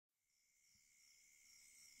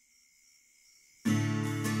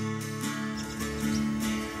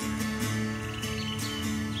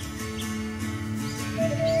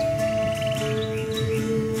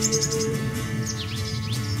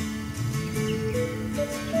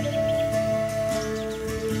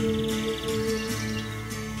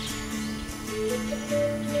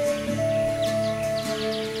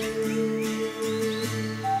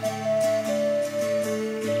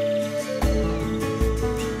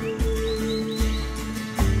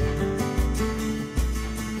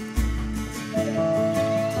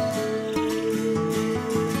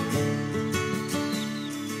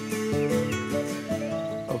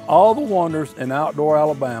all the wonders in outdoor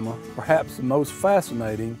Alabama, perhaps the most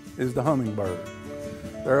fascinating is the hummingbird.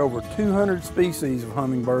 There are over 200 species of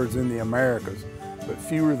hummingbirds in the Americas, but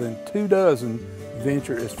fewer than 24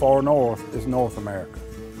 venture as far north as North America.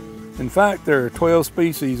 In fact, there are 12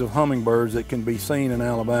 species of hummingbirds that can be seen in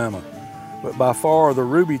Alabama, but by far the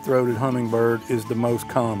ruby-throated hummingbird is the most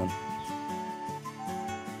common.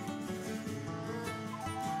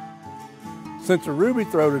 Since the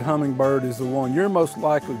ruby-throated hummingbird is the one you're most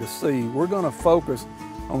likely to see, we're going to focus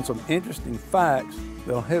on some interesting facts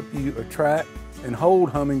that'll help you attract and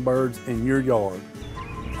hold hummingbirds in your yard.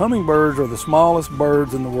 Hummingbirds are the smallest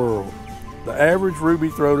birds in the world. The average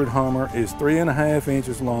ruby-throated hummer is 3.5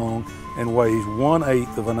 inches long and weighs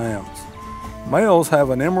 1/8 of an ounce. Males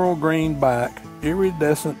have an emerald green back,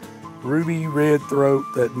 iridescent ruby red throat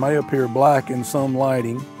that may appear black in some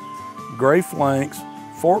lighting, gray flanks,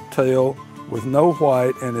 forked tail with no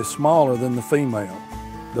white, and is smaller than the female.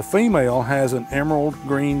 The female has an emerald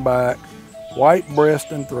green back, white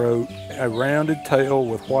breast and throat, a rounded tail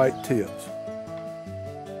with white tips.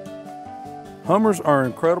 Hummers are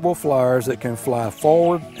incredible flyers that can fly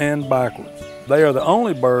forward and backwards. They are the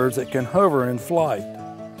only birds that can hover in flight.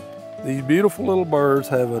 These beautiful little birds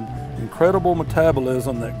have an incredible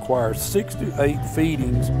metabolism that requires 6 to 8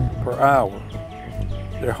 feedings per hour.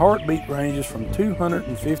 Their heartbeat ranges from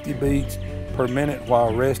 250 beats per minute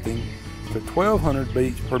while resting to 1,200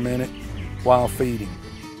 beats per minute while feeding.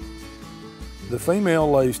 The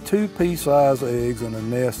female lays 2 pea-sized eggs in a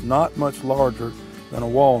nest not much larger than a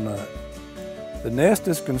walnut. The nest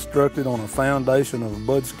is constructed on a foundation of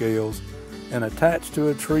bud scales and attached to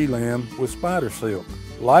a tree limb with spider silk.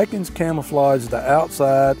 Lichens camouflage the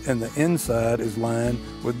outside, and the inside is lined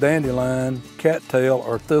with dandelion, cattail,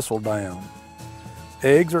 or thistledown.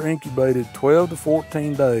 Eggs are incubated 12 to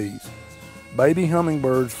 14 days. Baby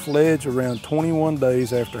hummingbirds fledge around 21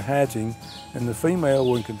 days after hatching, and the female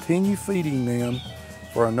will continue feeding them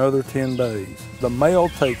for another 10 days. The male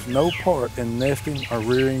takes no part in nesting or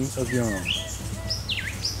rearing of young.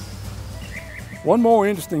 One more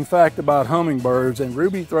interesting fact about hummingbirds, and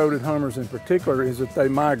ruby-throated hummers in particular, is that they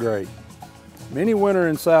migrate. Many winter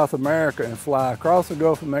in South America and fly across the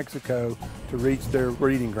Gulf of Mexico to reach their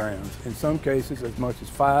breeding grounds, in some cases as much as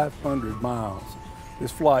 500 miles.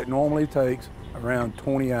 This flight normally takes around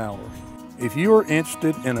 20 hours. If you are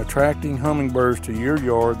interested in attracting hummingbirds to your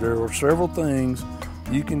yard, there are several things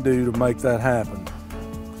you can do to make that happen.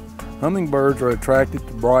 Hummingbirds are attracted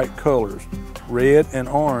to bright colors, red and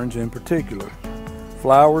orange in particular.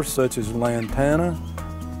 Flowers such as lantana,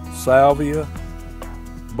 salvia,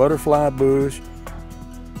 butterfly bush,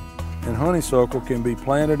 and honeysuckle can be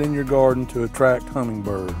planted in your garden to attract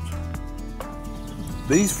hummingbirds.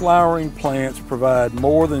 These flowering plants provide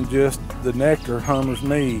more than just the nectar hummers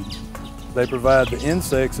need. They provide the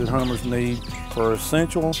insects that hummers need for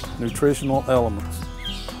essential nutritional elements.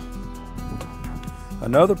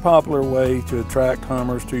 Another popular way to attract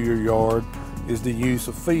hummers to your yard is the use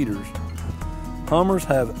of feeders. Hummers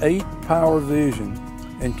have 8-power vision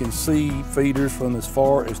and can see feeders from as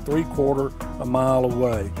far as 3/4 a mile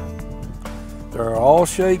away. There are all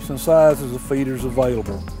shapes and sizes of feeders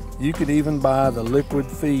available. You could even buy the liquid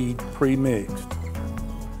feed pre-mixed.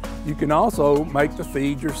 You can also make the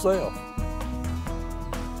feed yourself.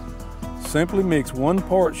 Simply mix 1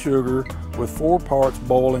 part sugar with 4 parts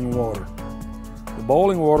boiling water. The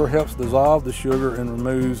boiling water helps dissolve the sugar and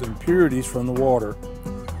removes impurities from the water.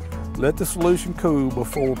 Let the solution cool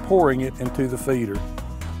before pouring it into the feeder.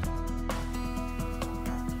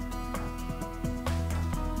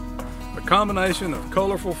 A combination of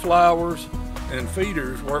colorful flowers and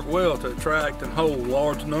feeders work well to attract and hold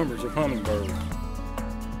large numbers of hummingbirds.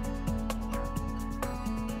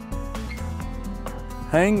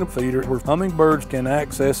 Hang the feeder where hummingbirds can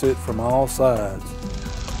access it from all sides.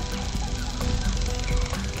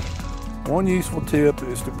 One useful tip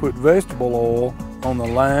is to put vegetable oil on the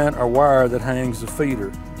line or wire that hangs the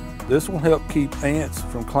feeder. This will help keep ants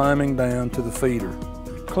from climbing down to the feeder.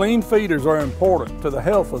 Clean feeders are important to the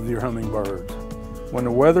health of your hummingbirds. When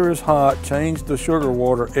the weather is hot, change the sugar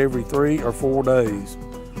water every 3 or 4 days.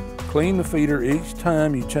 Clean the feeder each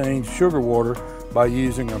time you change sugar water by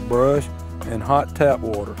using a brush and hot tap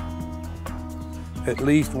water. At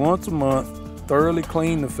least once a month, thoroughly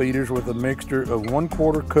clean the feeders with a mixture of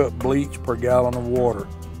 1/4 cup bleach per gallon of water.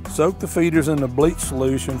 Soak the feeders in the bleach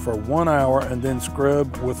solution for 1 hour and then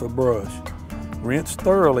scrub with a brush. Rinse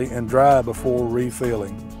thoroughly and dry before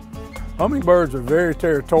refilling. Hummingbirds are very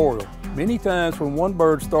territorial. Many times when one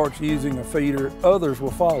bird starts using a feeder, others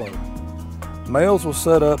will follow. Males will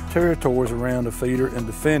set up territories around the feeder and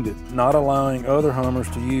defend it, not allowing other hummers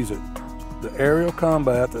to use it. The aerial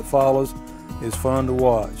combat that follows is fun to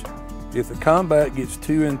watch. If the combat gets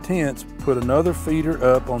too intense, put another feeder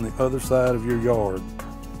up on the other side of your yard.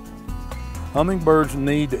 Hummingbirds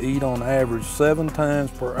need to eat on average 7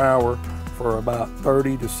 times per hour for about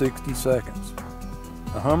 30 to 60 seconds.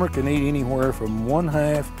 A hummer can eat anywhere from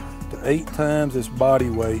 1/2 to 8 times its body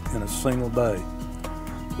weight in a single day.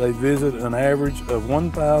 They visit an average of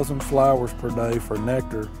 1,000 flowers per day for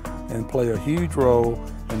nectar and play a huge role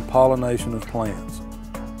in pollination of plants.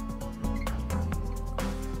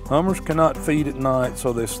 Hummers cannot feed at night,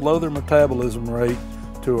 so they slow their metabolism rate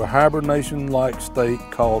to a hibernation-like state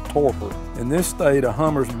called torpor. In this state, a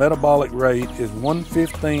hummer's metabolic rate is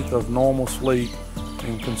 1/15 of normal sleep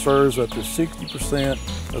and conserves up to 60%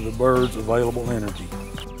 of the bird's available energy.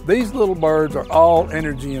 These little birds are all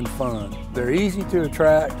energy and fun. They're easy to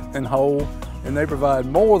attract and hold, and they provide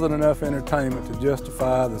more than enough entertainment to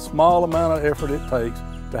justify the small amount of effort it takes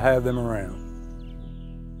to have them around.